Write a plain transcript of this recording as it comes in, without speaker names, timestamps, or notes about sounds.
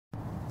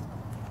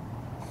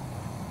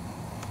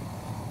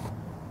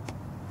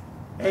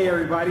Hey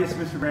everybody, it's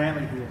Mr.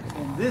 Brantley here.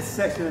 In this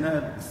section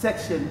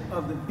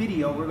of the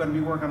video, we're going to be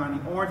working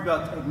on the orange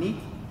belt technique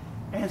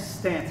and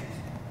stances.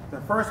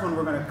 The first one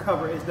we're going to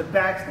cover is the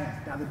back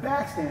stance. Now the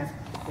back stance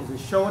is a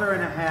shoulder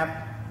and a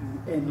half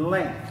in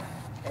length.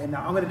 And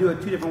now I'm going to do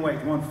it two different ways,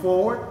 one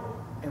forward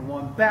and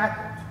one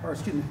backwards, or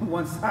excuse me,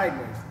 one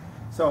sideways.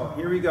 So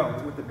here we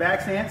go. With the back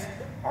stance,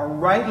 our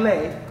right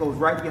leg goes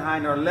right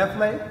behind our left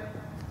leg.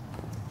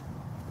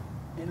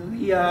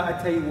 And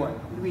I tell you what,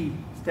 let me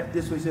step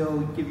this way so it'll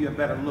give you a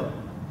better look.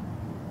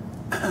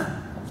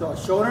 So a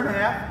shoulder and a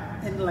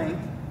half in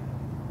length.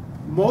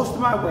 Most of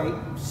my weight,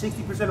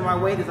 60% of my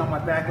weight is on my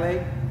back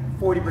leg,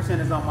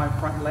 40% is on my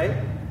front leg.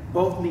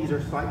 Both knees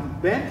are slightly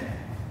bent.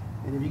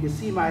 And if you can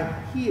see my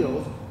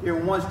heels, they're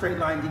in one straight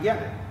line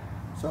together.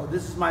 So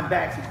this is my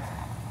back stance.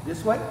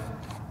 This way.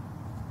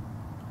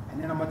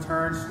 And then I'm going to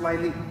turn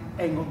slightly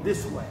angled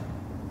this way.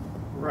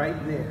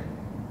 Right there.